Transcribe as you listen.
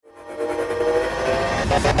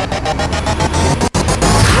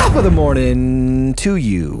Top of the morning to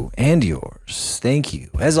you and yours. Thank you,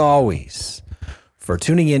 as always, for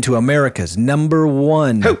tuning in to America's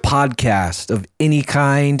 #1 podcast of any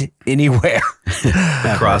kind, anywhere.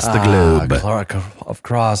 Across the globe.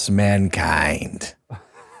 Across mankind.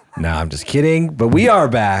 No, I'm just kidding, but we are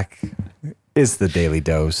back. It's the Daily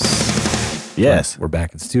Dose. Yes. We're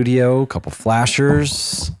back in studio, a couple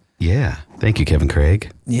flashers. Yeah. Thank you, Kevin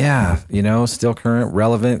Craig. Yeah, still current,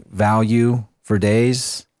 relevant, value for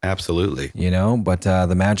days. Absolutely. But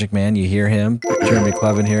the Magic Man, you hear him. Jeremy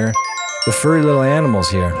Clevin here. The furry little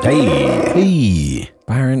animals here. Hey.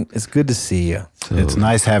 Byron, it's good to see you. It's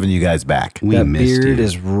nice having you guys back. That beard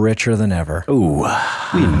is richer than ever. Ooh.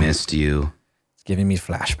 We missed you. It's giving me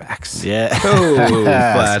flashbacks. Yeah. Oh,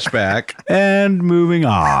 flashback. And moving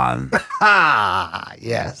on.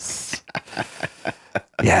 Yes.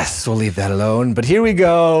 Yes, we'll leave that alone. But here we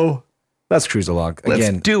go. Let's cruise along. Again,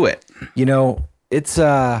 Let's do it. It's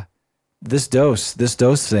this dose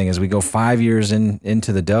thing as we go 5 years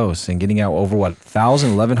into the dose and getting out over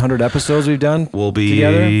 1,100 episodes we've done. We'll be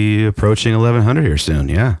together. approaching 1,100 here soon.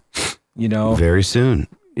 Yeah. Very soon.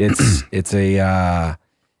 It's a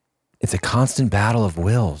constant battle of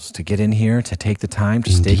wills to get in here, to take the time,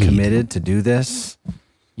 to stay committed, to do this.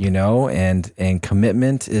 And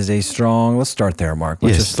commitment is a strong. Let's start there, Mark.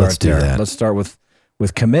 Let's do that. Let's start with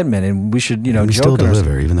commitment, and we should, we still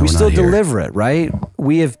deliver, even though we we're still not here. deliver it, right?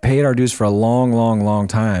 We have paid our dues for a long, long, long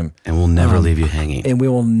time, and we'll never leave you hanging. And we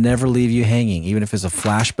will never leave you hanging, even if it's a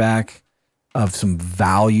flashback of some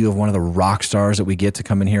value of one of the rock stars that we get to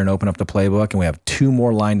come in here and open up the playbook. And we have 2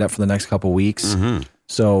 more lined up for the next couple weeks. Mm-hmm.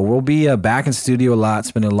 So we'll be back in studio a lot,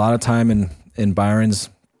 spending a lot of time in Byron's,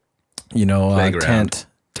 tent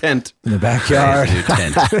in the backyard. His new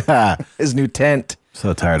tent. His new tent.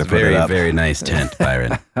 So tired of putting Very, it up. very nice tent,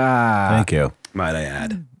 Byron. Thank you. Might I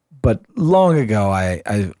add. But long ago, I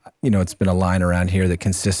it's been a line around here that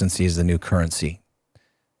consistency is the new currency.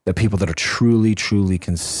 The people that are truly, truly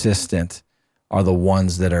consistent are the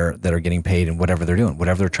ones that are getting paid in whatever they're doing,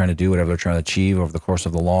 whatever they're trying to do, whatever they're trying to achieve over the course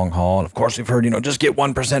of the long haul. And of course, we've heard, just get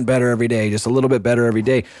 1% better every day, just a little bit better every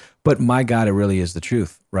day. But my God, it really is the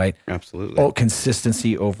truth, right? Absolutely.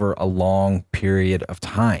 Consistency over a long period of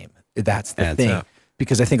time. That's the Adds thing. up.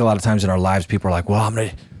 Because I think a lot of times in our lives, people are like, well, I'm gonna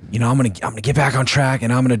get back on track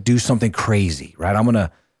and I'm gonna do something crazy, right? I'm gonna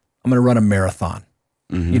run a marathon.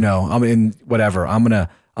 Mm-hmm. I'm in whatever. I'm gonna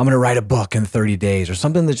write a book in 30 days or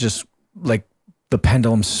something that's just like the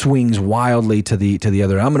pendulum swings wildly to the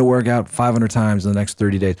other. I'm gonna work out 500 times in the next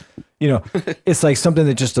 30 days. It's like something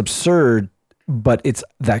that's just absurd, but it's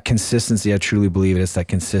that consistency. I truly believe it. It's that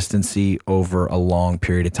consistency over a long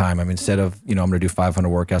period of time. I mean, instead of, I'm going to do 500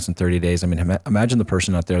 workouts in 30 days. I mean, imagine the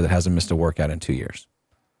person out there that hasn't missed a workout in 2 years.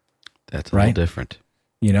 That's a little different.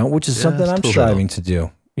 Which is something I'm still striving to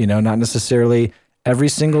do. Not necessarily every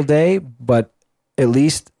single day, but at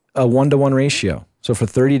least a 1-to-1 ratio. So for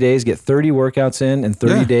 30 days, get 30 workouts in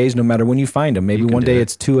 30 days, no matter when you find them. Maybe one day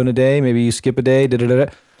it's 2 in a day. Maybe you skip a day,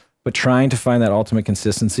 But trying to find that ultimate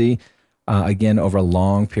consistency, again, over a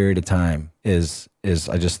long period of time is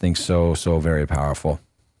I just think so very powerful.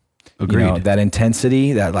 Agreed. That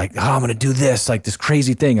intensity, that like, I'm going to do this, like this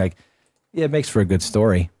crazy thing. Like, yeah, it makes for a good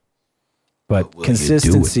story. But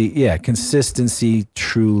consistency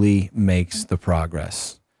truly makes the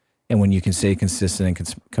progress. And when you can stay consistent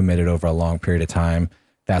and committed over a long period of time,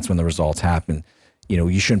 that's when the results happen.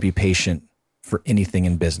 You shouldn't be patient for anything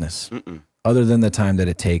in business other than the time that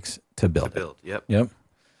it takes to build it. Yep.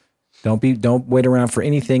 Don't wait around for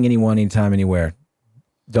anything, anyone, anytime, anywhere.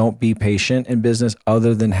 Don't be patient in business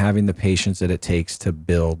other than having the patience that it takes to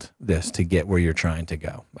build this, to get where you're trying to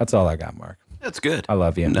go. That's all I got, Mark. That's good. I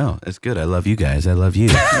love you. No, it's good. I love you guys. I love you.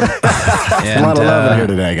 A lot of love in here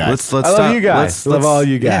today, guys. Let's I love stop. you guys. Love all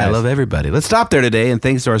you guys. Yeah, I love everybody. Let's stop there today. And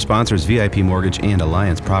thanks to our sponsors, VIP Mortgage and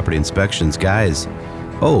Alliance Property Inspections. Guys,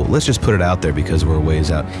 let's just put it out there because we're a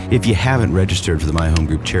ways out. If you haven't registered for the My Home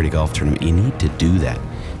Group Charity Golf Tournament, you need to do that.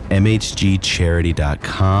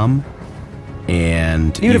 MHGcharity.com.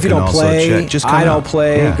 And even if you don't play, I don't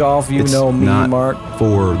play golf. It's know me, not Mark.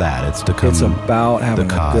 For that, it's to come. It's about having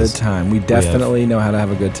a good time. We definitely know how to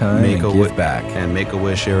have a good time and give back. And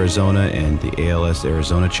Make-A-Wish Arizona and the ALS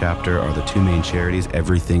Arizona chapter are the 2 main charities.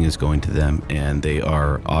 Everything is going to them, and they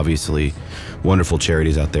are obviously wonderful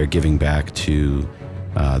charities out there giving back to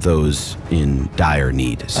those in dire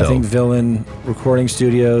need. So I think Villain Recording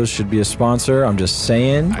Studios should be a sponsor. I'm just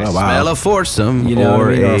saying. I smell a foursome, You know or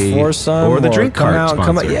what I mean? Or a foursome, or the drink come cart out,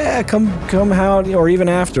 sponsor. come out, or even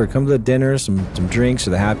after, come to the dinner, some drinks or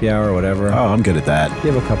the happy hour or whatever. Oh, I'm good at that.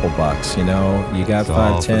 Give a couple bucks, you know. You got It's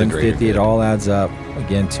all 5, for the 10, greater 50, it good. all adds up.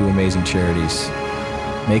 Again, 2 amazing charities.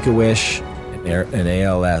 Make-A-Wish and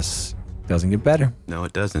ALS. Doesn't get better. No,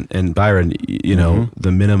 it doesn't. And Byron, you know,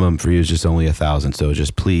 the minimum for you is just only 1,000. So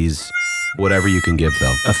just please, whatever you can give,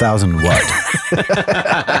 though. 1,000 what?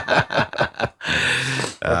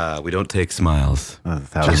 We don't take smiles.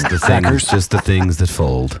 1,000 Just the things that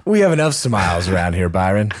fold. We have enough smiles around here,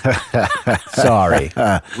 Byron. Sorry.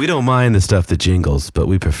 We don't mind the stuff that jingles, but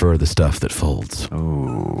we prefer the stuff that folds.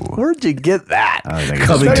 Where'd you get that?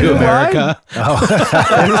 Coming to America.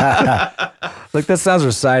 Look, that sounds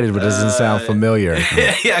recited, but doesn't sound familiar.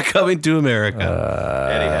 Yeah, coming to America.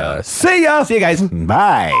 Anyhow. See ya. See you guys.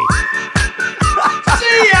 Bye.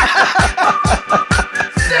 See ya.